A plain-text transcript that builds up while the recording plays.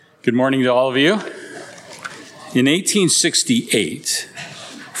Good morning to all of you. In 1868,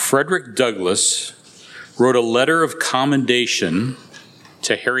 Frederick Douglass wrote a letter of commendation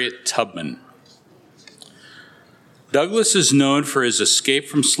to Harriet Tubman. Douglass is known for his escape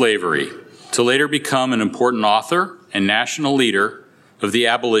from slavery to later become an important author and national leader of the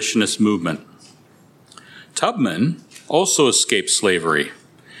abolitionist movement. Tubman also escaped slavery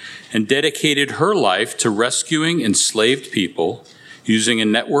and dedicated her life to rescuing enslaved people using a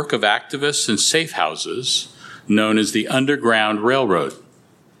network of activists and safe houses known as the Underground Railroad.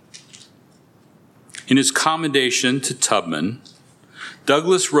 In his commendation to Tubman,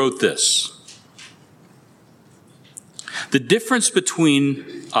 Douglass wrote this: "The difference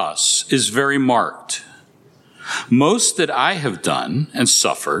between us is very marked. Most that I have done and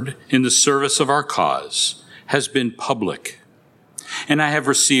suffered in the service of our cause has been public, and I have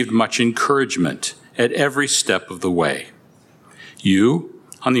received much encouragement at every step of the way. You,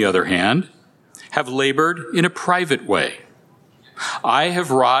 on the other hand, have labored in a private way. I have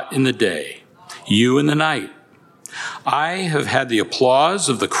wrought in the day, you in the night. I have had the applause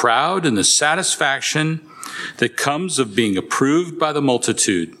of the crowd and the satisfaction that comes of being approved by the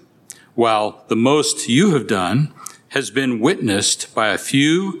multitude, while the most you have done has been witnessed by a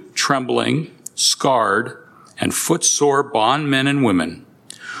few trembling, scarred, and footsore bondmen and women,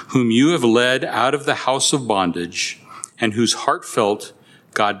 whom you have led out of the house of bondage, and whose heartfelt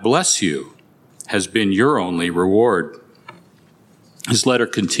God bless you has been your only reward." His letter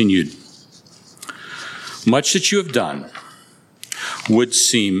continued, "Much that you have done would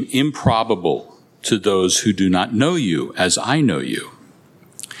seem improbable to those who do not know you as I know you.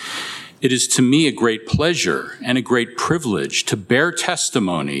 It is to me a great pleasure and a great privilege to bear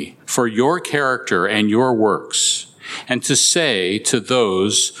testimony for your character and your works, and to say to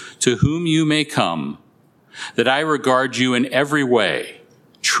those to whom you may come that I regard you in every way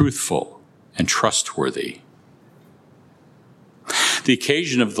truthful and trustworthy." The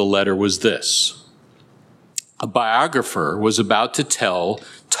occasion of the letter was this: a biographer was about to tell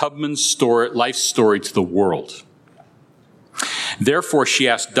Tubman's life story to the world. Therefore, she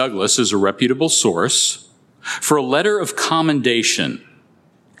asked Douglass, as a reputable source, for a letter of commendation.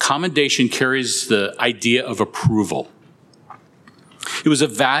 Commendation carries the idea of approval. It was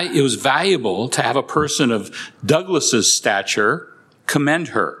valuable to have a person of Douglass's stature commend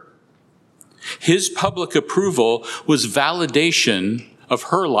her. His public approval was validation of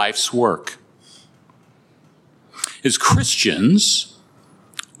her life's work. As Christians,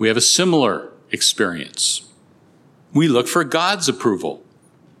 we have a similar experience. We look for God's approval,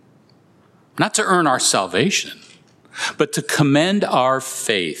 not to earn our salvation, but to commend our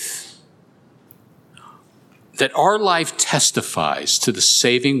faith, that our life testifies to the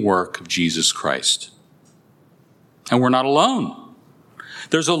saving work of Jesus Christ. And we're not alone.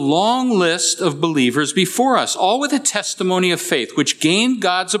 There's a long list of believers before us, all with a testimony of faith, which gained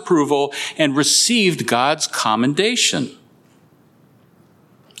God's approval and received God's commendation.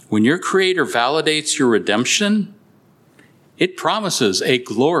 When your Creator validates your redemption, it promises a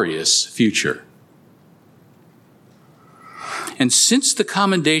glorious future. And since the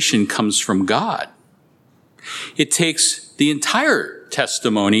commendation comes from God, it takes the entire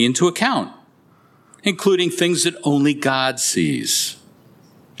testimony into account, including things that only God sees.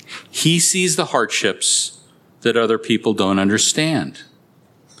 He sees the hardships that other people don't understand.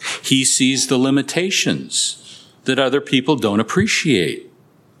 He sees the limitations that other people don't appreciate.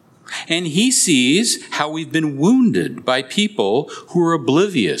 And he sees how we've been wounded by people who are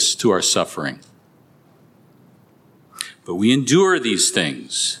oblivious to our suffering. But we endure these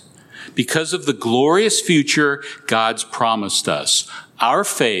things because of the glorious future God's promised us. Our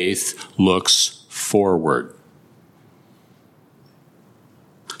faith looks forward.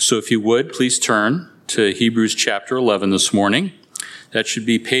 So if you would, please turn to Hebrews chapter 11 this morning. That should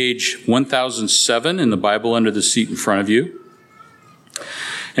be page 1007 in the Bible under the seat in front of you.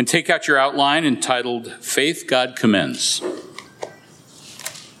 And take out your outline entitled Faith God Commends.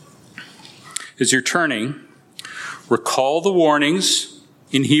 As you're turning, recall the warnings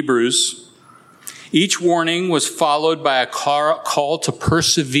in Hebrews. Each warning was followed by a call to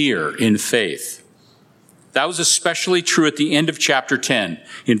persevere in faith. That was especially true at the end of chapter 10,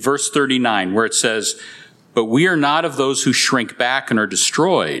 in verse 39, where it says, "But we are not of those who shrink back and are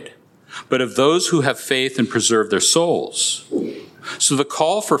destroyed, but of those who have faith and preserve their souls." So the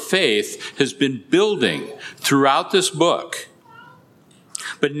call for faith has been building throughout this book,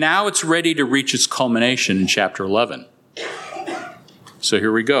 but now it's ready to reach its culmination in chapter 11. So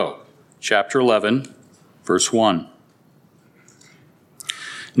here we go. Chapter 11, verse 1.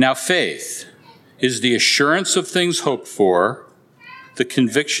 "Now faith is the assurance of things hoped for, the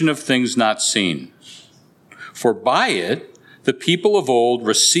conviction of things not seen. For by it the people of old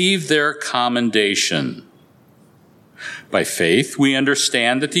received their commendation. By faith we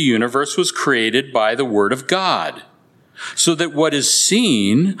understand that the universe was created by the word of God, so that what is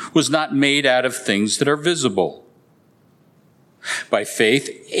seen was not made out of things that are visible. By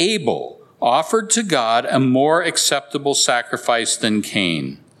faith Abel offered to God a more acceptable sacrifice than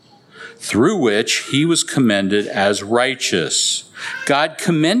Cain, through which he was commended as righteous, God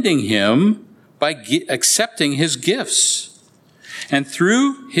commending him by accepting his gifts. And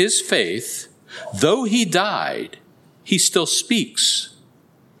through his faith, though he died, he still speaks.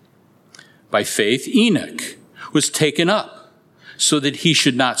 By faith, Enoch was taken up so that he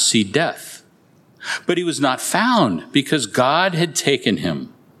should not see death. But he was not found because God had taken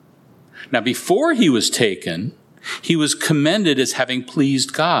him. Now, before he was taken, he was commended as having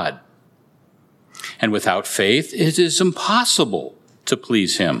pleased God. And without faith, it is impossible to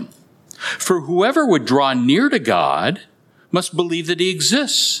please him. For whoever would draw near to God must believe that he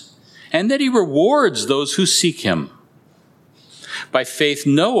exists and that he rewards those who seek him. By faith,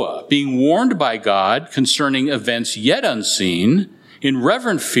 Noah, being warned by God concerning events yet unseen, in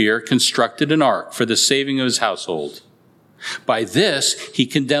reverent fear constructed an ark for the saving of his household. By this he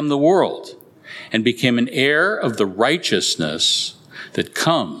condemned the world and became an heir of the righteousness that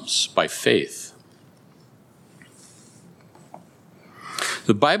comes by faith.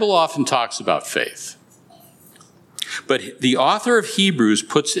 The Bible often talks about faith, but the author of Hebrews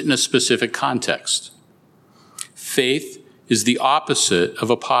puts it in a specific context. Faith is the opposite of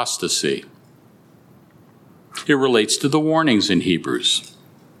apostasy. It relates to the warnings in Hebrews.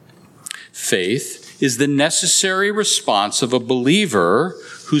 Faith is the necessary response of a believer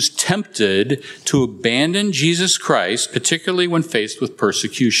who's tempted to abandon Jesus Christ, particularly when faced with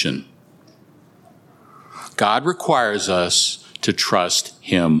persecution. God requires us to trust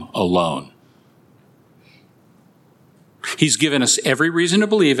him alone. He's given us every reason to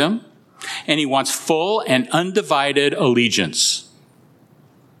believe him, and he wants full and undivided allegiance.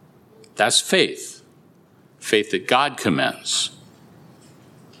 That's faith. Faith that God commends.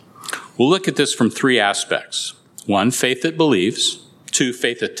 We'll look at this from three aspects. 1, faith that believes. 2,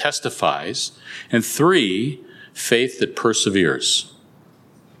 faith that testifies. And 3, faith that perseveres.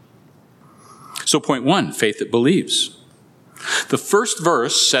 So point 1, faith that believes. The first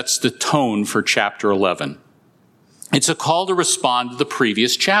verse sets the tone for chapter 11. It's a call to respond to the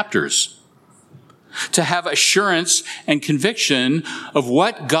previous chapters, to have assurance and conviction of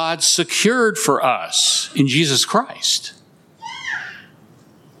what God secured for us in Jesus Christ.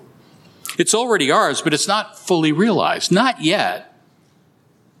 It's already ours, but it's not fully realized. Not yet.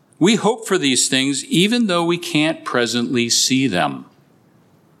 We hope for these things even though we can't presently see them,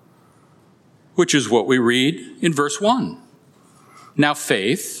 which is what we read in verse 1. Now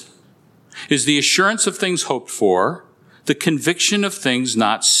faith is the assurance of things hoped for, the conviction of things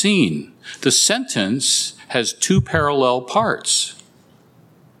not seen. The sentence has 2 parallel parts,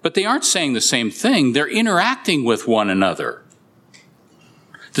 but they aren't saying the same thing. They're interacting with one another.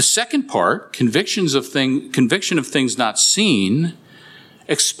 The second part, conviction of things not seen,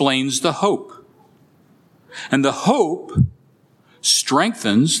 explains the hope. And the hope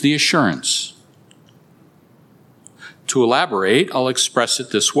strengthens the assurance. To elaborate, I'll express it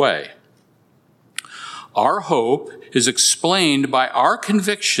this way. Our hope is explained by our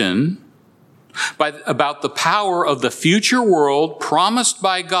conviction about the power of the future world promised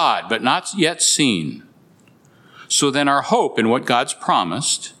by God, but not yet seen. So then our hope in what God's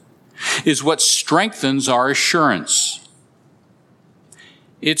promised is what strengthens our assurance.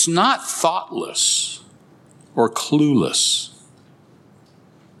 It's not thoughtless or clueless.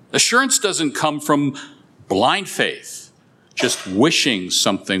 Assurance doesn't come from blind faith, just wishing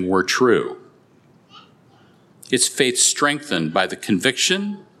something were true. It's faith strengthened by the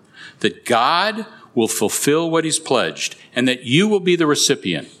conviction that God will fulfill what he's pledged and that you will be the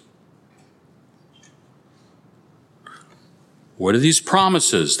recipient. What are these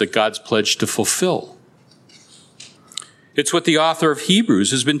promises that God's pledged to fulfill? It's what the author of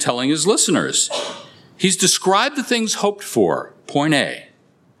Hebrews has been telling his listeners. He's described the things hoped for, point A.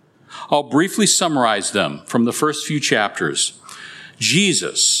 I'll briefly summarize them from the first few chapters.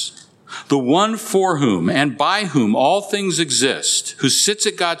 Jesus, the one for whom and by whom all things exist, who sits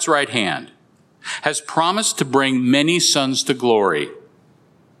at God's right hand, has promised to bring many sons to glory.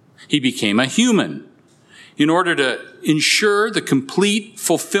 He became a human in order to ensure the complete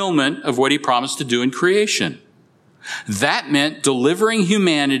fulfillment of what he promised to do in creation. That meant delivering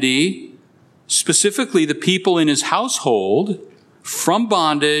humanity, specifically the people in his household, from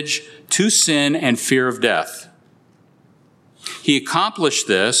bondage to sin and fear of death. He accomplished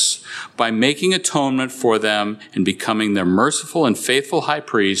this by making atonement for them and becoming their merciful and faithful high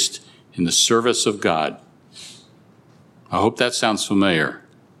priest in the service of God. I hope that sounds familiar.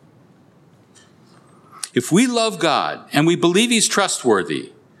 If we love God and we believe he's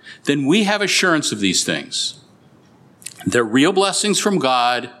trustworthy, then we have assurance of these things. They're real blessings from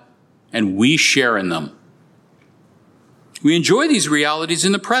God, and we share in them. We enjoy these realities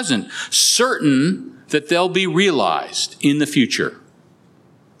in the present, certain that they'll be realized in the future.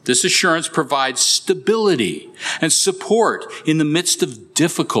 This assurance provides stability and support in the midst of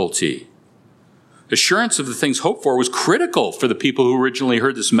difficulty. Assurance of the things hoped for was critical for the people who originally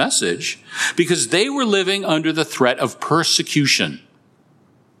heard this message because they were living under the threat of persecution.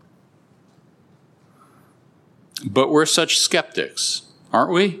 But we're such skeptics,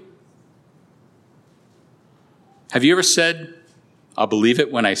 aren't we? Have you ever said, "I'll believe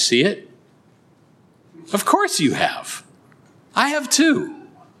it when I see it"? Of course you have. I have too.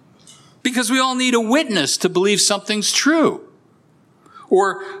 Because we all need a witness to believe something's true.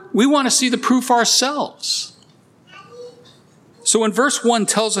 Or we want to see the proof ourselves. So when verse 1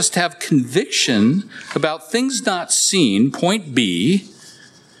 tells us to have conviction about things not seen, point B,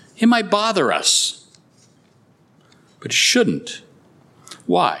 it might bother us. But it shouldn't.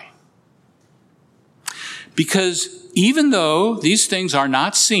 Why? Because even though these things are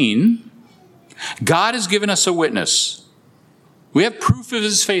not seen, God has given us a witness. We have proof of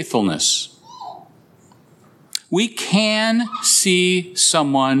his faithfulness. We can see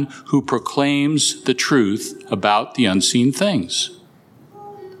someone who proclaims the truth about the unseen things.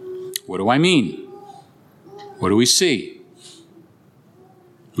 What do I mean? What do we see?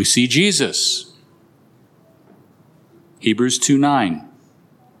 We see Jesus. Hebrews 2:9.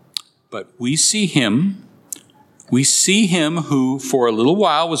 But we see him who for a little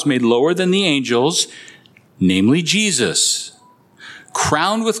while was made lower than the angels, namely Jesus,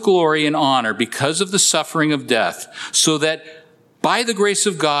 crowned with glory and honor because of the suffering of death, so that by the grace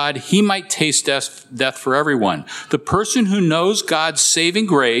of God, he might taste death for everyone. The person who knows God's saving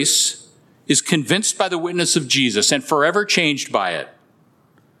grace is convinced by the witness of Jesus and forever changed by it.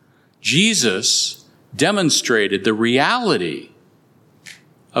 Jesus demonstrated the reality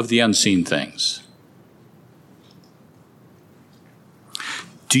of the unseen things.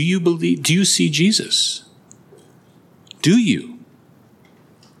 Do you see Jesus? Do you?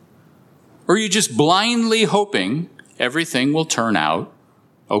 Or are you just blindly hoping everything will turn out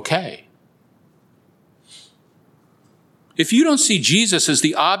okay? If you don't see Jesus as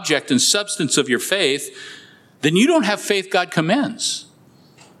the object and substance of your faith, then you don't have faith God commends.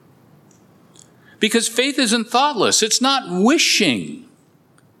 Because faith isn't thoughtless. It's not wishing.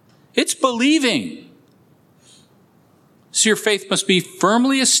 It's believing. So your faith must be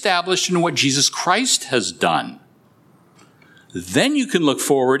firmly established in what Jesus Christ has done. Then you can look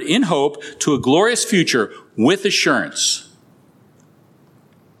forward in hope to a glorious future with assurance.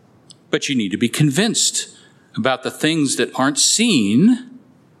 But you need to be convinced about the things that aren't seen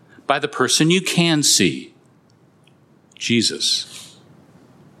by the person you can see, Jesus.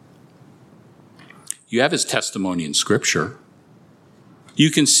 You have his testimony in Scripture.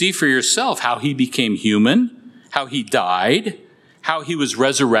 You can see for yourself how he became human, how he died, how he was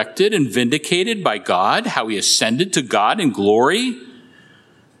resurrected and vindicated by God, how he ascended to God in glory.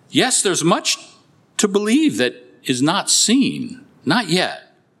 Yes, there's much to believe that is not seen, not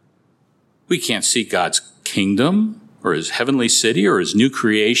yet. We can't see God's kingdom or his heavenly city or his new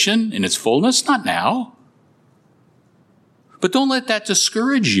creation in its fullness, not now. But don't let that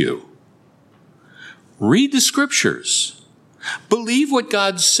discourage you. Read the scriptures. Believe what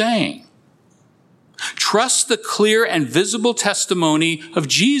God's saying. Trust the clear and visible testimony of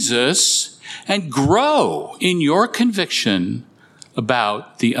Jesus and grow in your conviction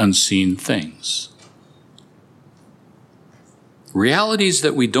about the unseen things. Realities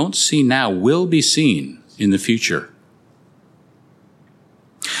that we don't see now will be seen in the future.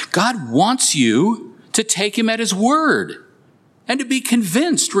 God wants you to take him at his word and to be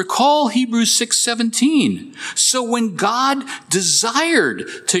convinced. Recall Hebrews 6:17. So when God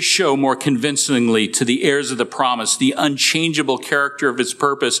desired to show more convincingly to the heirs of the promise the unchangeable character of his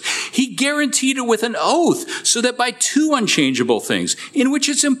purpose, he guaranteed it with an oath, so that by two unchangeable things, in which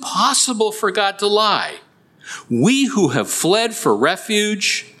it's impossible for God to lie, we who have fled for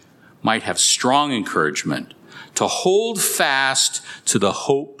refuge might have strong encouragement to hold fast to the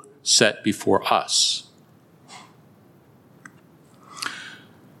hope set before us.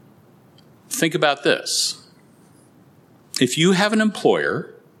 Think about this. If you have an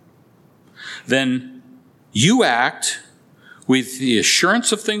employer, then you act with the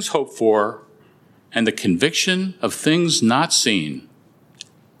assurance of things hoped for and the conviction of things not seen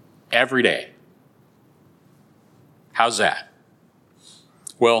every day. How's that?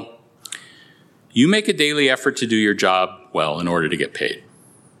 Well, you make a daily effort to do your job well in order to get paid.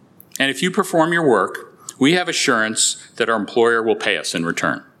 And if you perform your work, we have assurance that our employer will pay us in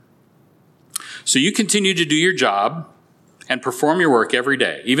return. So you continue to do your job and perform your work every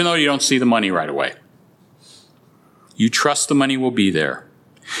day, even though you don't see the money right away. You trust the money will be there.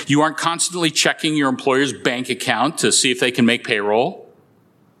 You aren't constantly checking your employer's bank account to see if they can make payroll.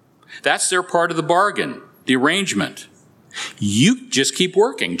 That's their part of the bargain, the arrangement. You just keep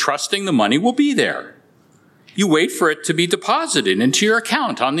working, trusting the money will be there. You wait for it to be deposited into your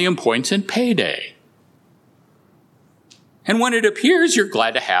account on the appointed payday. And when it appears, you're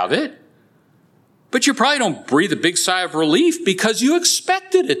glad to have it. But you probably don't breathe a big sigh of relief because you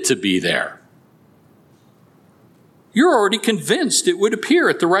expected it to be there. You're already convinced it would appear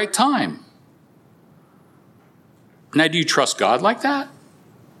at the right time. Now, do you trust God like that?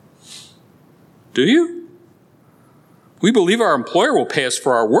 Do you? We believe our employer will pay us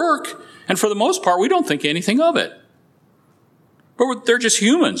for our work, and for the most part, we don't think anything of it. But they're just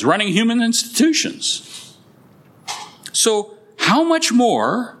humans running human institutions. So, how much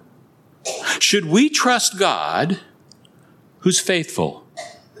more should we trust God, who's faithful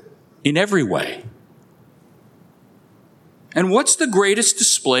in every way? And what's the greatest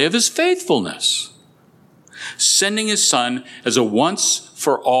display of his faithfulness? Sending his Son as a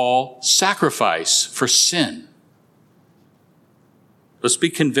once-for-all sacrifice for sin. Let's be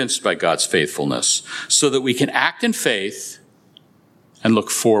convinced by God's faithfulness so that we can act in faith and look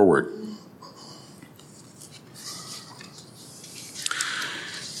forward.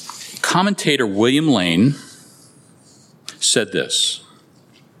 Commentator William Lane said this: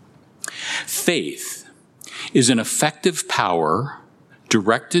 faith is an effective power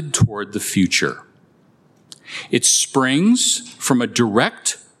directed toward the future. It springs from a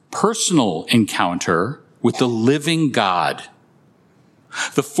direct personal encounter with the living God.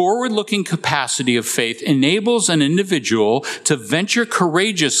 The forward-looking capacity of faith enables an individual to venture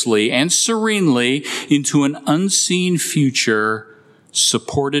courageously and serenely into an unseen future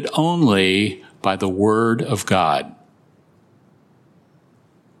supported only by the Word of God.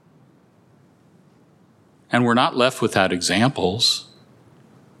 And we're not left without examples.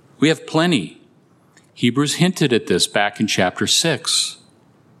 We have plenty. Hebrews hinted at this back in chapter 6,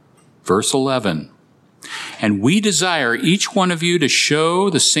 verse 11. And we desire each one of you to show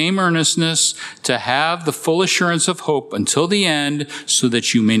the same earnestness, to have the full assurance of hope until the end, so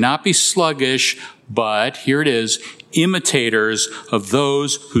that you may not be sluggish, but, here it is, imitators of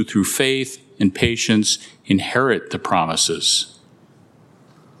those who through faith and patience inherit the promises.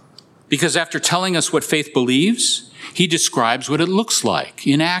 Because after telling us what faith believes, he describes what it looks like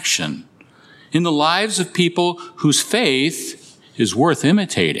in action, in the lives of people whose faith is worth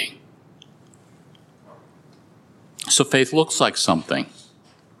imitating. So faith looks like something.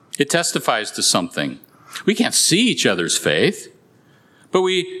 It testifies to something. We can't see each other's faith, but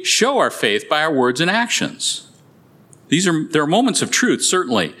we show our faith by our words and actions. There are moments of truth,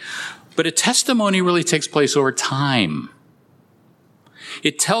 certainly, but a testimony really takes place over time.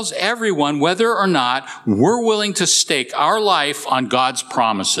 It tells everyone whether or not we're willing to stake our life on God's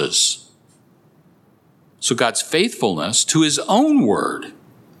promises. So God's faithfulness to his own word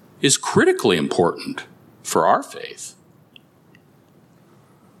is critically important for our faith.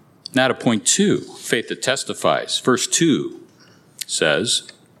 Now to point 2, faith that testifies. Verse 2 says,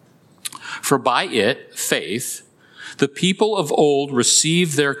 "For by it, faith, the people of old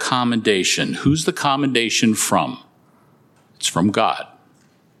received their commendation." Who's the commendation from? It's from God.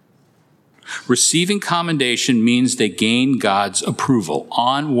 Receiving commendation means they gain God's approval.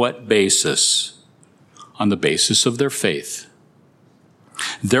 On what basis? On the basis of their faith.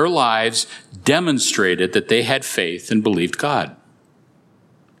 Their lives demonstrated that they had faith and believed God.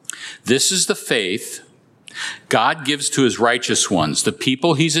 This is the faith God gives to his righteous ones, the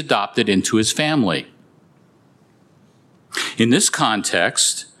people he's adopted into his family. In this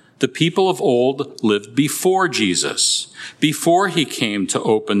context, the people of old lived before Jesus, before he came to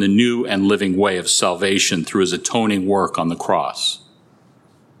open the new and living way of salvation through his atoning work on the cross.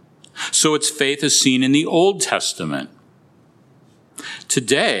 So its faith is seen in the Old Testament.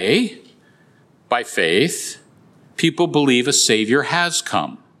 Today, by faith, people believe a Savior has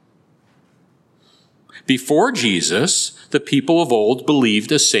come. Before Jesus, the people of old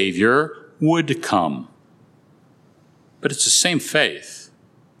believed a Savior would come. But it's the same faith.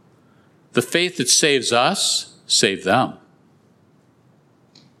 The faith that saves us, saved them.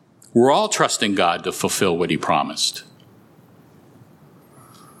 We're all trusting God to fulfill what he promised.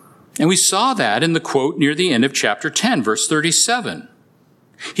 And we saw that in the quote near the end of chapter 10, verse 37.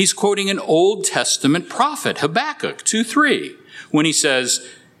 He's quoting an Old Testament prophet, Habakkuk 2:3, when he says,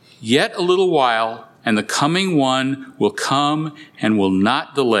 "Yet a little while, and the coming one will come and will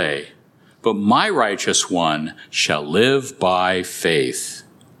not delay, but my righteous one shall live by faith."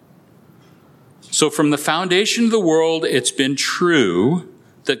 So from the foundation of the world, it's been true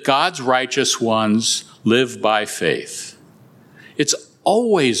that God's righteous ones live by faith. It's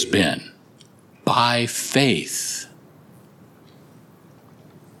always been by faith.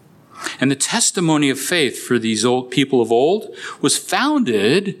 And the testimony of faith for these old people of old was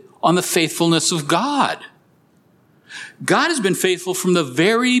founded on the faithfulness of God. God has been faithful from the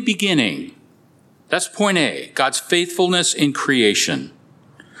very beginning. That's point A, God's faithfulness in creation.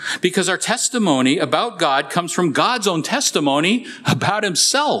 Because our testimony about God comes from God's own testimony about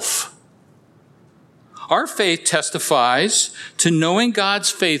himself. Our faith testifies to knowing God's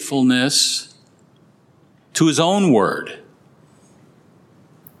faithfulness to his own word.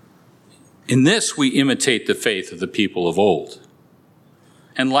 In this, we imitate the faith of the people of old.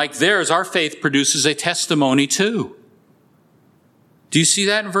 And like theirs, our faith produces a testimony too. Do you see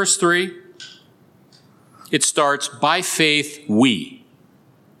that in verse 3? It starts, by faith, we.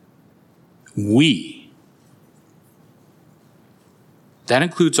 We. That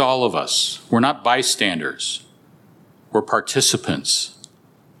includes all of us. We're not bystanders. We're participants.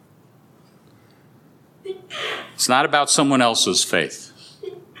 It's not about someone else's faith.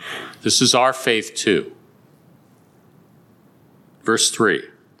 This is our faith too. Verse 3.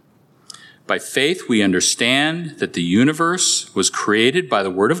 By faith we understand that the universe was created by the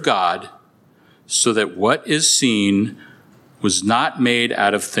word of God, so that what is seen was not made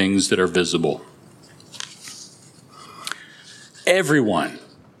out of things that are visible. Everyone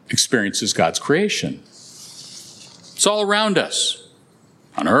experiences God's creation. It's all around us,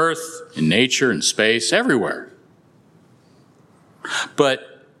 on earth, in nature, in space, everywhere.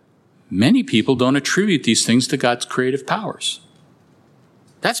 But many people don't attribute these things to God's creative powers.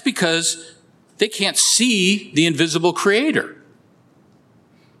 That's because they can't see the invisible creator.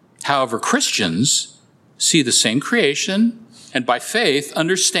 However, Christians see the same creation and by faith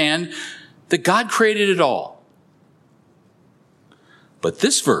understand that God created it all. But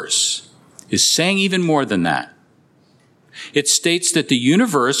this verse is saying even more than that. It states that the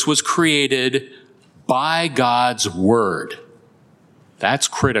universe was created by God's word. That's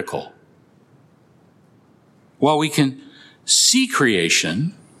critical. While we can see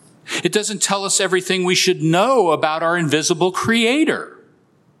creation, it doesn't tell us everything we should know about our invisible creator.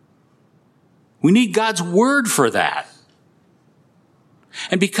 We need God's word for that.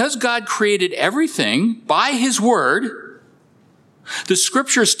 And because God created everything by his word, the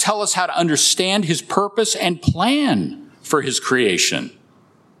scriptures tell us how to understand his purpose and plan for his creation.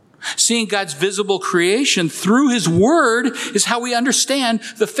 Seeing God's visible creation through his word is how we understand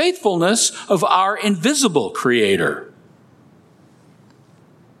the faithfulness of our invisible creator.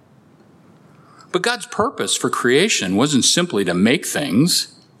 But God's purpose for creation wasn't simply to make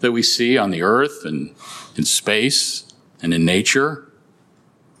things that we see on the earth and in space and in nature.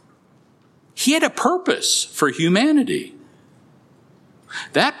 He had a purpose for humanity.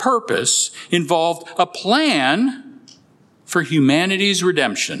 That purpose involved a plan for humanity's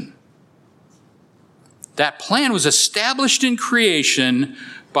redemption. That plan was established in creation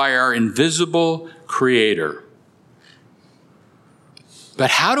by our invisible creator.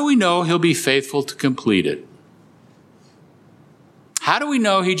 But how do we know he'll be faithful to complete it? How do we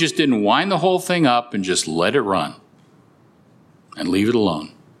know he just didn't wind the whole thing up and just let it run and leave it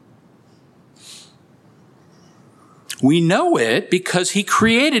alone? We know it because he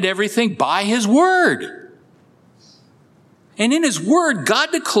created everything by his word. And in his word,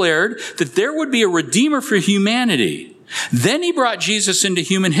 God declared that there would be a redeemer for humanity. Then he brought Jesus into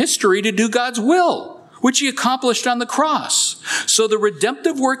human history to do God's will, which he accomplished on the cross. So the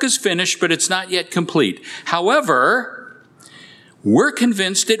redemptive work is finished, but it's not yet complete. However, we're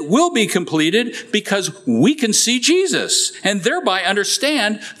convinced it will be completed because we can see Jesus and thereby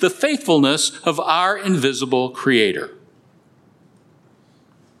understand the faithfulness of our invisible creator.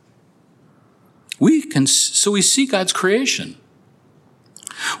 So we see God's creation.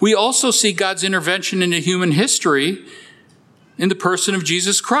 We also see God's intervention into human history in the person of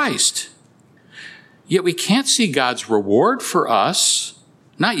Jesus Christ. Yet we can't see God's reward for us,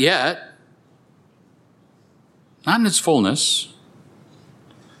 not yet, not in its fullness.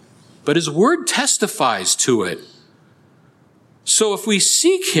 But his word testifies to it. So if we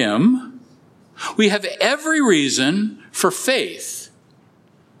seek him, we have every reason for faith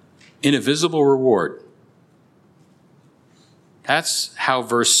in a visible reward. That's how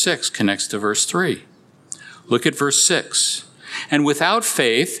verse 6 connects to verse 3. Look at verse 6. And without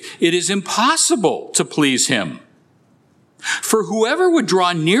faith, it is impossible to please him. For whoever would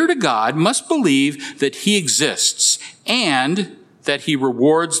draw near to God must believe that he exists and that he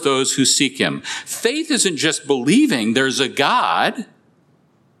rewards those who seek him. Faith isn't just believing there's a God.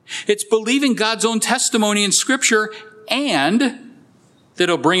 It's believing God's own testimony in Scripture and that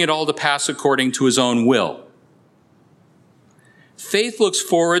he'll bring it all to pass according to his own will. Faith looks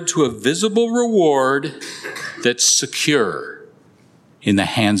forward to a visible reward that's secure in the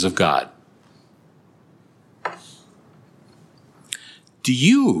hands of God. Do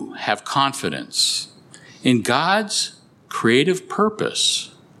you have confidence in God's creative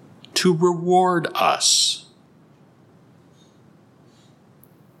purpose to reward us?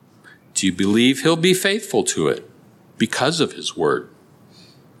 Do you believe he'll be faithful to it because of his word?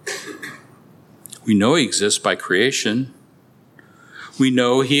 We know he exists by creation. We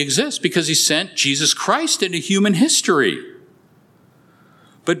know he exists because he sent Jesus Christ into human history.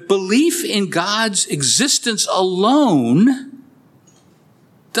 But belief in God's existence alone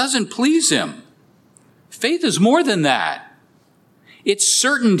doesn't please him. Faith is more than that. It's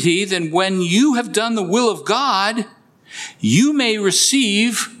certainty that when you have done the will of God, you may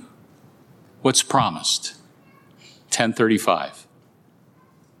receive what's promised. 10:35.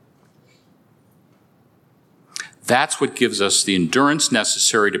 That's what gives us the endurance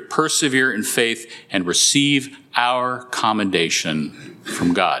necessary to persevere in faith and receive our commendation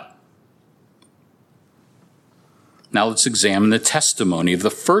from God. Now let's examine the testimony of the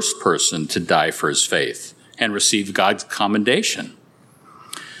first person to die for his faith and receive God's commendation.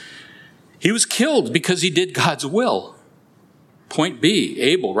 He was killed because he did God's will. Point B,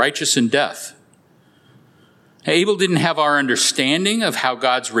 Abel, righteous in death. Abel didn't have our understanding of how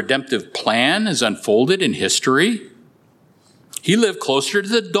God's redemptive plan is unfolded in history. He lived closer to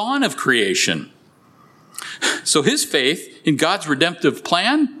the dawn of creation. So his faith in God's redemptive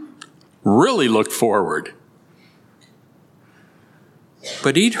plan really looked forward.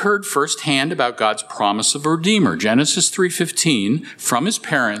 But he'd heard firsthand about God's promise of a Redeemer, Genesis 3:15, from his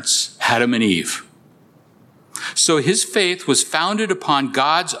parents, Adam and Eve. So his faith was founded upon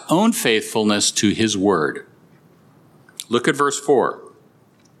God's own faithfulness to his word. Look at verse 4.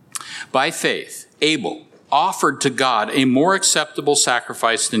 By faith, Abel offered to God a more acceptable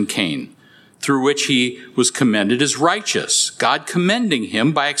sacrifice than Cain, through which he was commended as righteous, God commending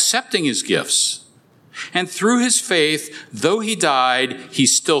him by accepting his gifts. And through his faith, though he died, he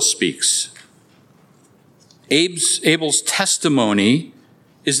still speaks. Abel's testimony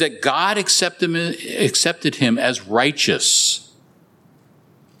is that God accepted him as righteous.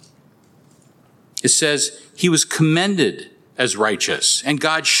 It says he was commended as righteous, and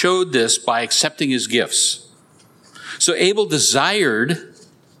God showed this by accepting his gifts. So Abel desired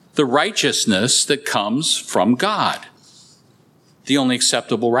the righteousness that comes from God, the only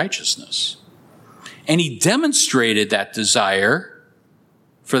acceptable righteousness. And he demonstrated that desire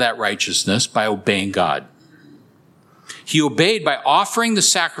for that righteousness by obeying God. He obeyed by offering the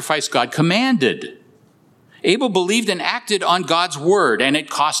sacrifice God commanded. Abel believed and acted on God's word, and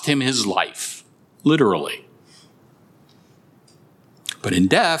it cost him his life, literally. But in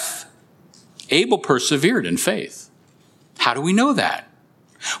death, Abel persevered in faith. How do we know that?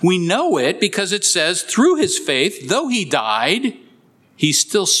 We know it because it says, through his faith, though he died, he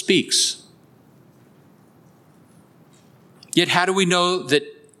still speaks. Yet how do we know that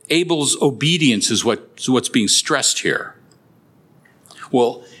Abel's obedience is what's being stressed here?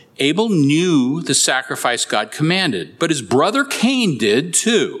 Well, Abel knew the sacrifice God commanded, but his brother Cain did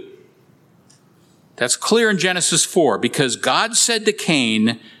too. That's clear in Genesis 4, because God said to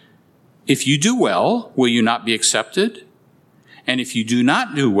Cain, if you do well, will you not be accepted? And if you do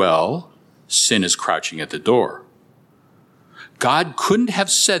not do well, sin is crouching at the door. God couldn't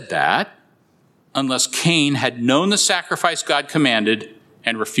have said that unless Cain had known the sacrifice God commanded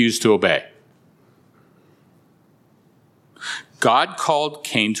and refused to obey. God called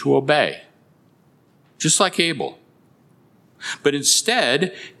Cain to obey, just like Abel. But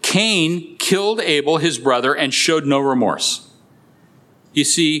instead, Cain killed Abel, his brother, and showed no remorse. You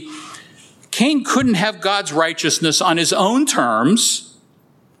see, Cain couldn't have God's righteousness on his own terms,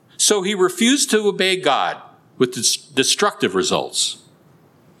 so he refused to obey God with destructive results.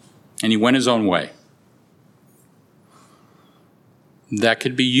 And he went his own way. That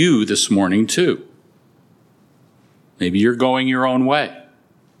could be you this morning too. Maybe you're going your own way.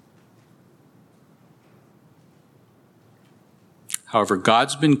 However,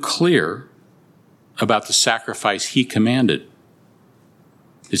 God's been clear about the sacrifice he commanded.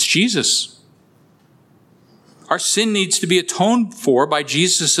 It's Jesus. Our sin needs to be atoned for by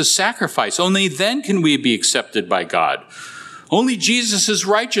Jesus' sacrifice. Only then can we be accepted by God. Only Jesus'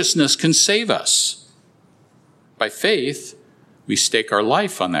 righteousness can save us. By faith, we stake our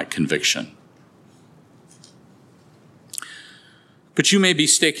life on that conviction. But you may be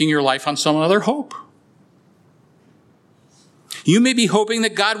staking your life on some other hope. You may be hoping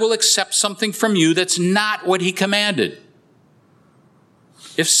that God will accept something from you that's not what he commanded.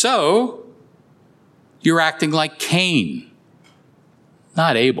 If so, you're acting like Cain,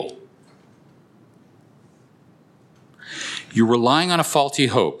 not Abel. You're relying on a faulty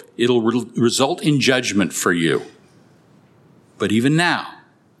hope. It'll result in judgment for you. But even now,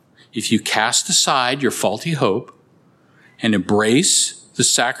 if you cast aside your faulty hope and embrace the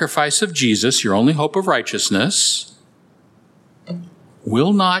sacrifice of Jesus, your only hope of righteousness,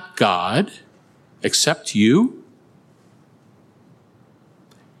 will not God accept you?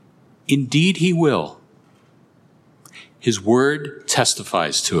 Indeed, he will. His word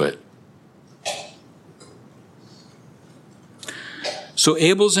testifies to it. So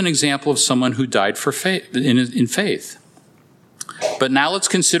Abel's an example of someone who died for faith, in faith. But now let's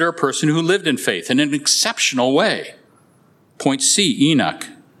consider a person who lived in faith in an exceptional way. Point C, Enoch,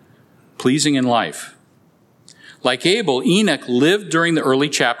 pleasing in life. Like Abel, Enoch lived during the early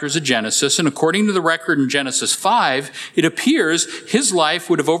chapters of Genesis, and according to the record in Genesis 5, it appears his life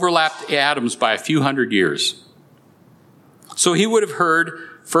would have overlapped Adam's by a few hundred years. So he would have heard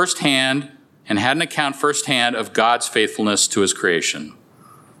firsthand and had an account firsthand of God's faithfulness to his creation.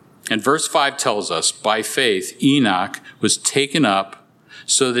 And verse 5 tells us, by faith, Enoch was taken up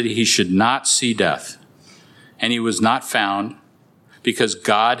so that he should not see death. And he was not found because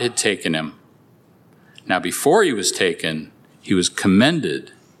God had taken him. Now, before he was taken, he was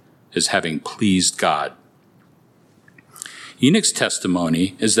commended as having pleased God. Enoch's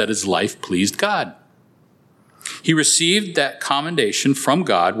testimony is that his life pleased God. He received that commendation from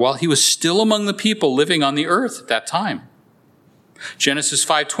God while he was still among the people living on the earth at that time. Genesis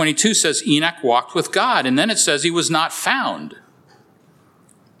 5:22 says Enoch walked with God, and then it says he was not found.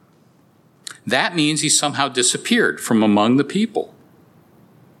 That means he somehow disappeared from among the people.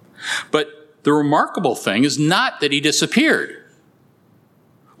 But the remarkable thing is not that he disappeared.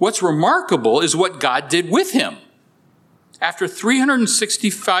 What's remarkable is what God did with him. After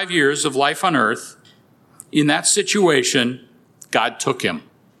 365 years of life on earth, in that situation, God took him.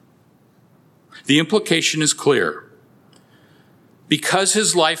 The implication is clear. Because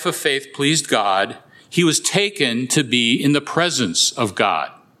his life of faith pleased God, he was taken to be in the presence of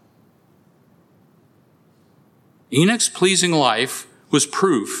God. Enoch's pleasing life was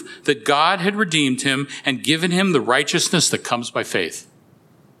proof that God had redeemed him and given him the righteousness that comes by faith.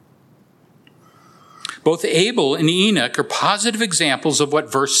 Both Abel and Enoch are positive examples of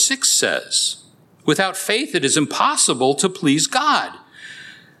what verse 6 says. Without faith, it is impossible to please God,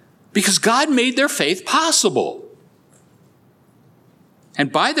 because God made their faith possible.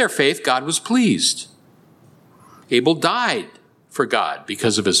 And by their faith, God was pleased. Abel died for God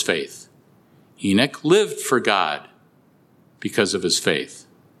because of his faith. Enoch lived for God because of his faith.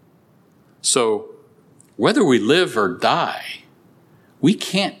 So, whether we live or die, we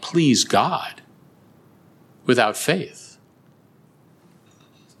can't please God without faith.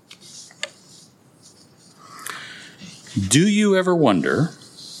 Do you ever wonder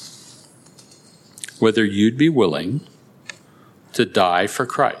whether you'd be willing to die for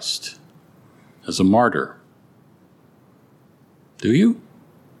Christ as a martyr? Do you?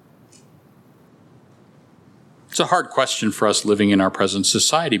 It's a hard question for us living in our present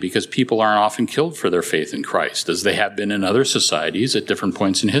society because people aren't often killed for their faith in Christ, as they have been in other societies at different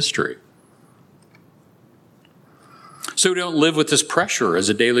points in history. So we don't live with this pressure as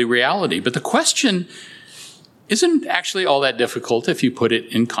a daily reality. But the question isn't actually all that difficult if you put it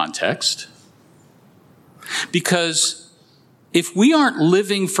in context. Because if we aren't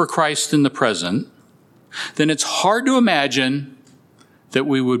living for Christ in the present, then it's hard to imagine that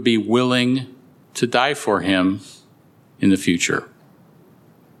we would be willing to die for him in the future.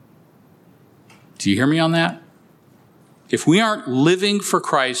 Do you hear me on that? If we aren't living for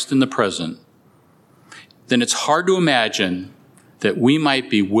Christ in the present, then it's hard to imagine that we might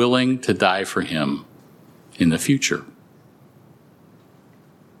be willing to die for him in the future.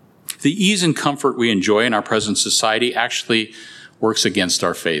 The ease and comfort we enjoy in our present society actually works against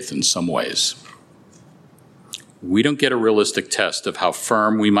our faith in some ways. We don't get a realistic test of how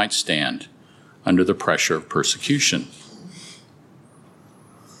firm we might stand under the pressure of persecution.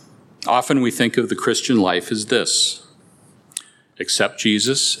 Often we think of the Christian life as this: accept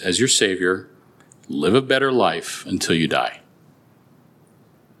Jesus as your Savior, live a better life until you die.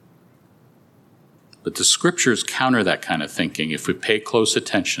 But the scriptures counter that kind of thinking if we pay close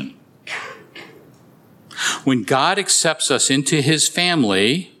attention. When God accepts us into his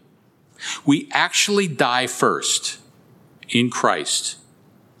family, we actually die first in Christ.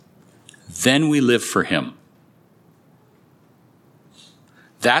 Then we live for him.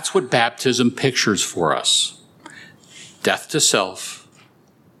 That's what baptism pictures for us. Death to self,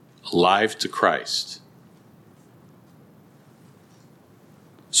 alive to Christ.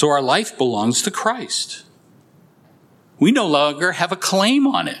 So our life belongs to Christ. We no longer have a claim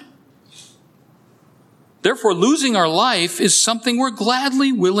on it. Therefore, losing our life is something we're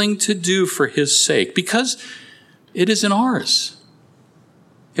gladly willing to do for his sake because it isn't ours.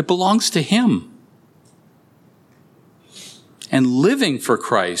 It belongs to him. And living for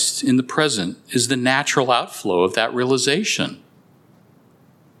Christ in the present is the natural outflow of that realization.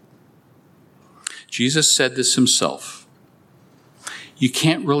 Jesus said this himself. You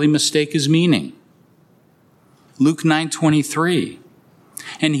can't really mistake his meaning. Luke 9:23.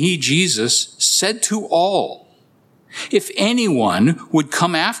 And he, Jesus, said to all, if anyone would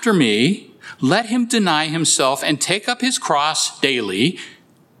come after me, let him deny himself and take up his cross daily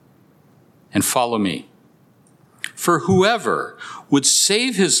and follow me. For whoever would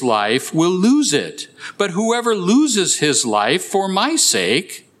save his life will lose it, but whoever loses his life for my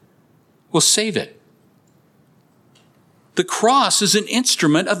sake will save it. The cross is an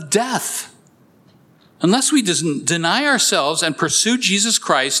instrument of death. Unless we deny ourselves and pursue Jesus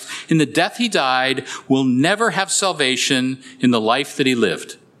Christ in the death he died, we'll never have salvation in the life that he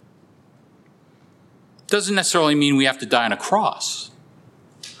lived. Doesn't necessarily mean we have to die on a cross.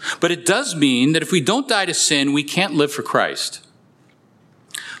 But it does mean that if we don't die to sin, we can't live for Christ.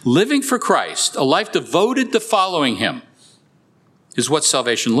 Living for Christ, a life devoted to following him, is what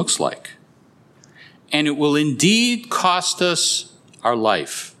salvation looks like. And it will indeed cost us our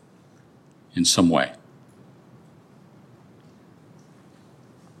life in some way.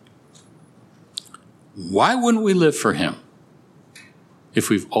 Why wouldn't we live for him if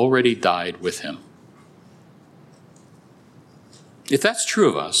we've already died with him? If that's true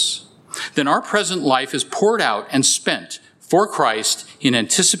of us, then our present life is poured out and spent for Christ in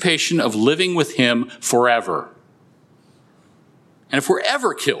anticipation of living with him forever. And if we're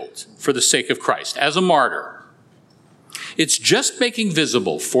ever killed for the sake of Christ as a martyr, it's just making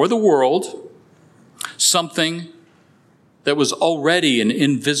visible for the world something that was already an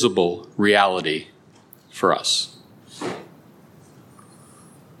invisible reality for us.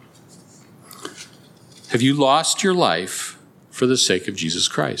 Have you lost your life for the sake of Jesus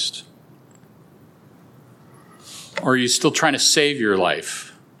Christ? Or are you still trying to save your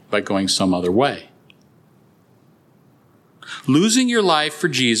life by going some other way? Losing your life for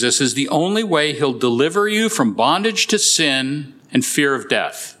Jesus is the only way he'll deliver you from bondage to sin and fear of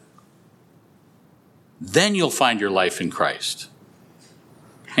death. Then you'll find your life in Christ.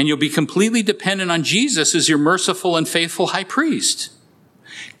 And you'll be completely dependent on Jesus as your merciful and faithful high priest.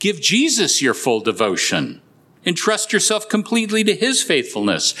 Give Jesus your full devotion. Entrust yourself completely to his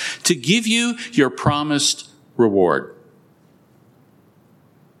faithfulness to give you your promised reward.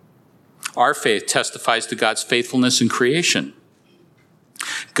 Our faith testifies to God's faithfulness in creation.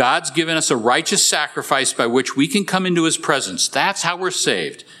 God's given us a righteous sacrifice by which we can come into his presence. That's how we're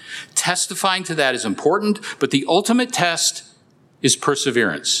saved. Testifying to that is important, but the ultimate test is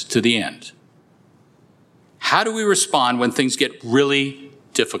perseverance to the end. How do we respond when things get really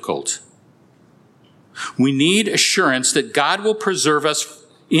difficult? We need assurance that God will preserve us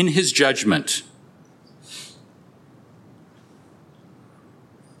in his judgment.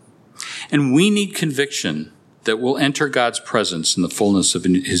 And we need conviction that we'll enter God's presence in the fullness of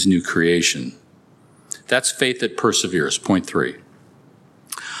his new creation. That's faith that perseveres, point 3.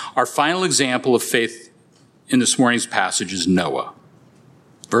 Our final example of faith in this morning's passage is Noah.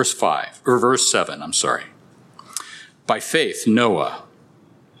 Verse 7. By faith, Noah,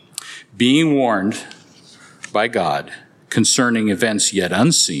 being warned by God concerning events yet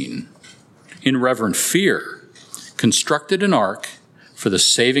unseen, in reverent fear, constructed an ark for the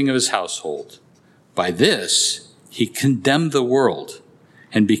saving of his household. By this, he condemned the world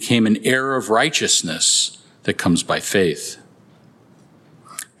and became an heir of righteousness that comes by faith.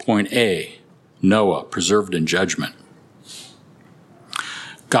 Point A, Noah, preserved in judgment.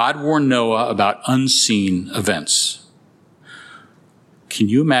 God warned Noah about unseen events. Can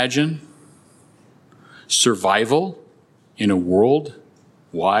you imagine survival in a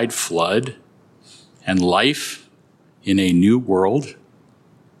worldwide flood and life in a new world?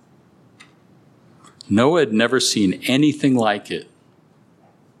 Noah had never seen anything like it.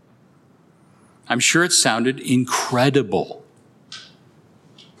 I'm sure it sounded incredible.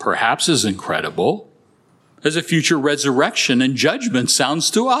 Perhaps as incredible as a future resurrection and judgment sounds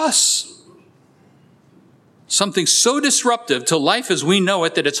to us. Something so disruptive to life as we know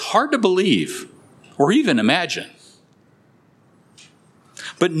it that it's hard to believe or even imagine.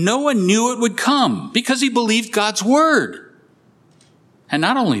 But Noah knew it would come because he believed God's word. And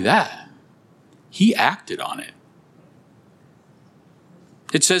not only that, he acted on it.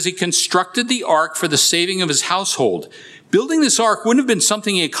 It says he constructed the ark for the saving of his household. Building this ark wouldn't have been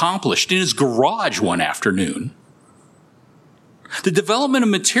something he accomplished in his garage one afternoon. The development of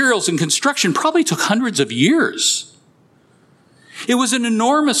materials and construction probably took hundreds of years. It was an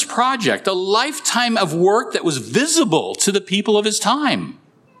enormous project, a lifetime of work that was visible to the people of his time.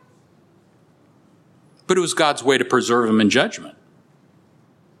 But it was God's way to preserve him in judgment.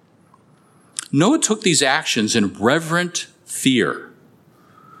 Noah took these actions in reverent fear.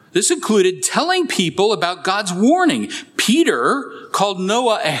 This included telling people about God's warning. Peter called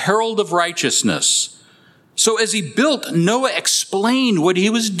Noah a herald of righteousness. So as he built, Noah explained what he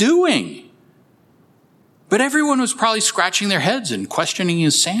was doing. But everyone was probably scratching their heads and questioning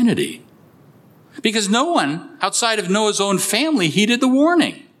his sanity. Because no one outside of Noah's own family heeded the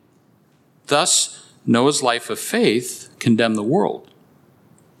warning. Thus, Noah's life of faith condemned the world.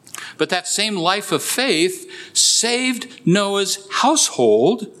 But that same life of faith saved Noah's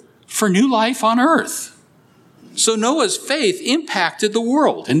household for new life on earth. So Noah's faith impacted the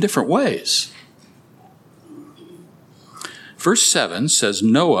world in different ways. Verse 7 says,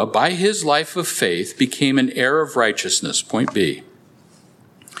 Noah, by his life of faith, became an heir of righteousness. Point B.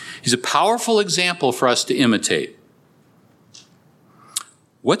 He's a powerful example for us to imitate.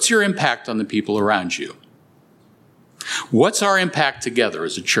 What's your impact on the people around you? What's our impact together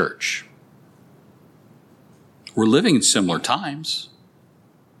as a church? We're living in similar times.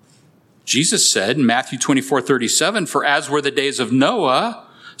 Jesus said in Matthew 24:37, for as were the days of Noah,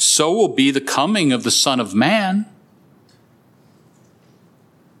 so will be the coming of the Son of Man.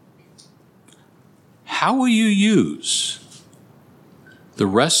 How will you use the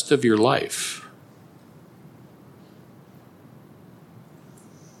rest of your life?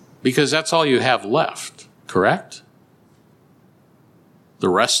 Because that's all you have left, correct? The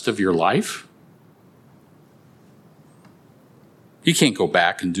rest of your life? You can't go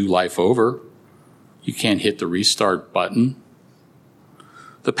back and do life over. You can't hit the restart button.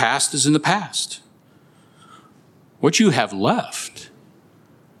 The past is in the past. What you have left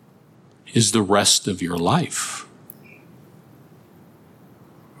is the rest of your life.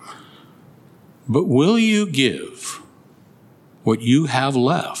 But will you give what you have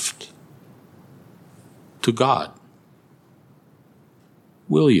left to God?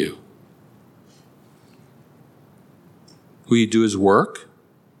 Will you? Will you do his work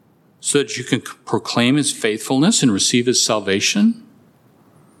so that you can proclaim his faithfulness and receive his salvation?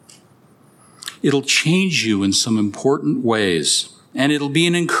 It'll change you in some important ways, and it'll be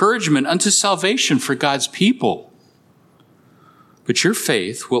an encouragement unto salvation for God's people. But your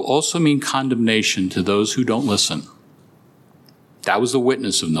faith will also mean condemnation to those who don't listen. That was the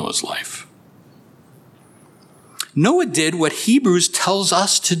witness of Noah's life. Noah did what Hebrews tells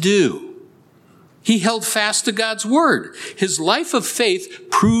us to do. He held fast to God's word. His life of faith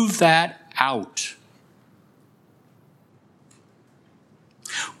proved that out.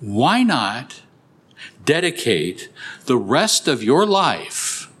 Why not dedicate the rest of your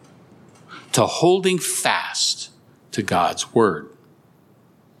life to holding fast to God's word?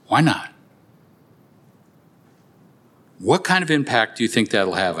 Why not? What kind of impact do you think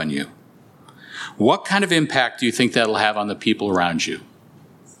that'll have on you? What kind of impact do you think that'll have on the people around you?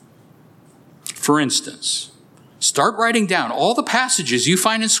 For instance, start writing down all the passages you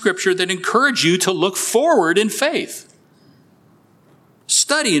find in Scripture that encourage you to look forward in faith.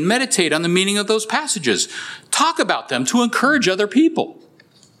 Study and meditate on the meaning of those passages. Talk about them to encourage other people.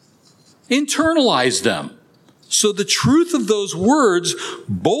 Internalize them so the truth of those words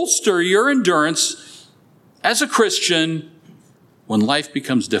bolster your endurance as a Christian when life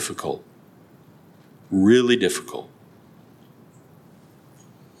becomes difficult. Really difficult.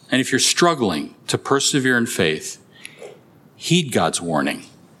 And if you're struggling to persevere in faith, heed God's warning,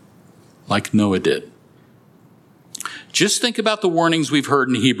 like Noah did. Just think about the warnings we've heard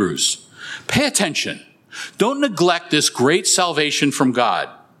in Hebrews. Pay attention. Don't neglect this great salvation from God.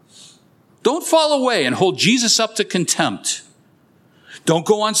 Don't fall away and hold Jesus up to contempt. Don't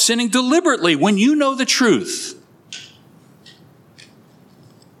go on sinning deliberately when you know the truth.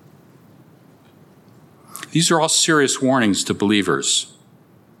 These are all serious warnings to believers.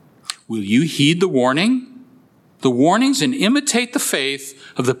 Will you heed the warnings, and imitate the faith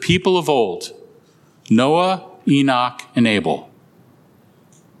of the people of old, Noah, Enoch, and Abel?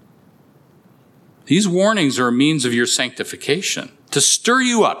 These warnings are a means of your sanctification, to stir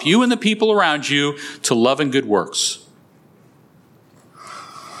you up, you and the people around you, to love and good works.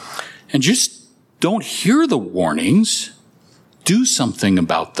 And just don't hear the warnings. Do something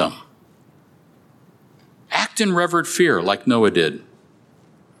about them. Act in reverent fear like Noah did.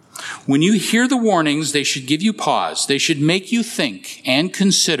 When you hear the warnings, they should give you pause. They should make you think and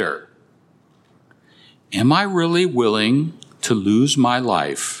consider, am I really willing to lose my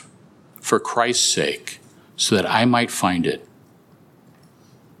life for Christ's sake so that I might find it?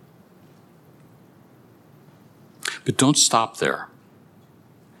 But don't stop there.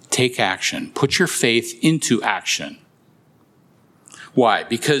 Take action. Put your faith into action. Why?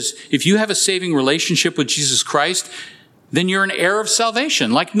 Because if you have a saving relationship with Jesus Christ, then you're an heir of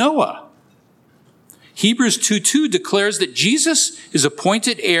salvation, like Noah. Hebrews 2:2 declares that Jesus is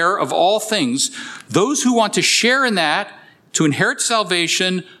appointed heir of all things. Those who want to share in that, to inherit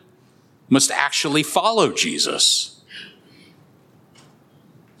salvation, must actually follow Jesus.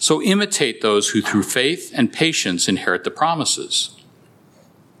 So imitate those who through faith and patience inherit the promises.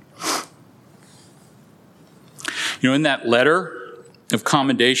 In that letter of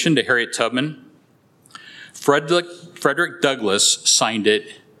commendation to Harriet Tubman, Frederick Douglass signed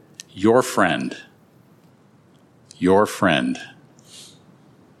it, "Your friend." Your friend.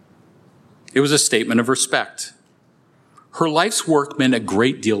 It was a statement of respect. Her life's work meant a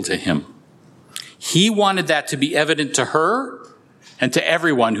great deal to him. He wanted that to be evident to her and to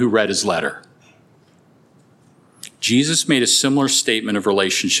everyone who read his letter. Jesus made a similar statement of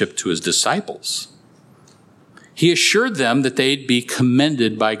relationship to his disciples. He assured them that they'd be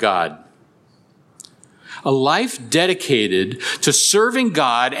commended by God. A life dedicated to serving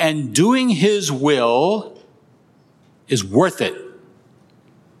God and doing his will is worth it.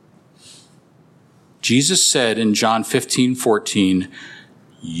 Jesus said in John 15:14,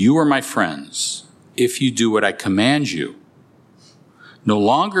 "You are my friends if you do what I command you. No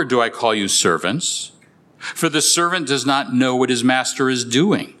longer do I call you servants, for the servant does not know what his master is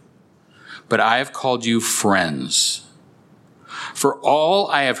doing. But I have called you friends. For all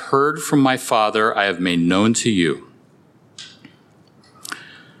I have heard from my Father, I have made known to you."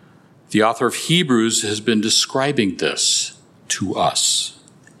 The author of Hebrews has been describing this to us.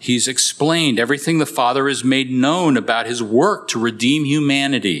 He's explained everything the Father has made known about his work to redeem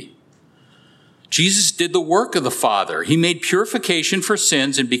humanity. Jesus did the work of the Father. He made purification for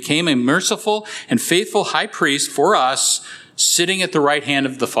sins and became a merciful and faithful high priest for us, sitting at the right hand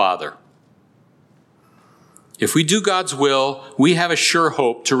of the Father. If we do God's will, we have a sure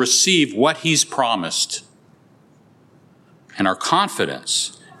hope to receive what he's promised. And our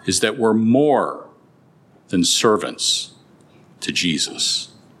confidence is that we're more than servants to Jesus.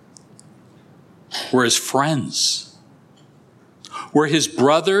 We're his friends. We're his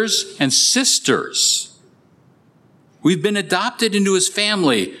brothers and sisters. We've been adopted into his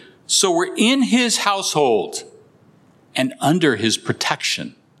family, so we're in his household and under his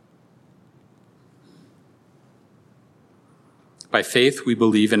protection. By faith, we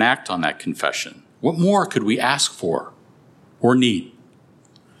believe and act on that confession. What more could we ask for or need?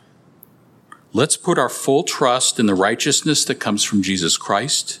 Let's put our full trust in the righteousness that comes from Jesus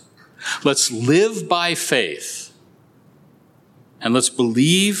Christ. Let's live by faith. And let's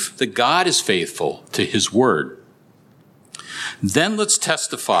believe that God is faithful to his word. Then let's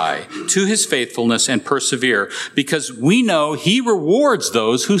testify to his faithfulness and persevere, because we know he rewards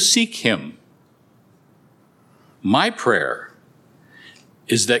those who seek him. My prayer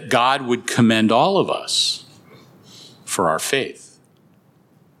is that God would commend all of us for our faith.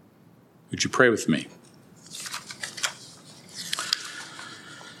 Would you pray with me?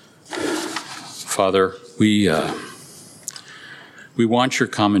 Father, we want your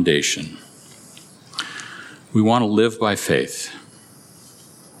commendation. We want to live by faith.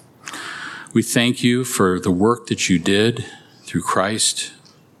 We thank you for the work that you did through Christ.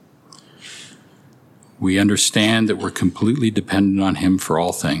 We understand that we're completely dependent on him for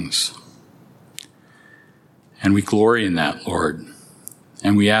all things. And we glory in that, Lord.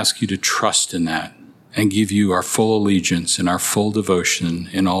 And we ask you to trust in that and give you our full allegiance and our full devotion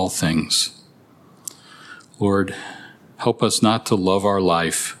in all things. Lord, help us not to love our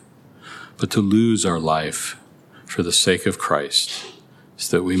life, but to lose our life for the sake of Christ,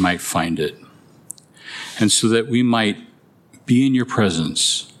 so that we might find it. And so that we might be in your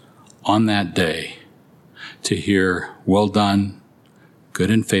presence on that day to hear, "Well done,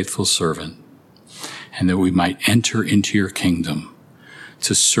 good and faithful servant," and that we might enter into your kingdom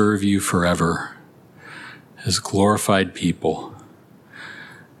to serve you forever as glorified people,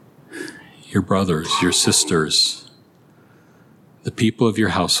 your brothers, your sisters, the people of your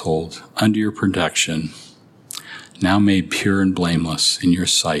household under your protection, now made pure and blameless in your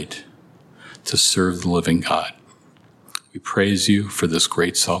sight to serve the living God. We praise you for this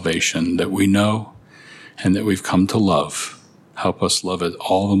great salvation that we know and that we've come to love. Help us love it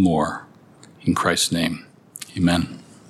all the more. In Christ's name, amen.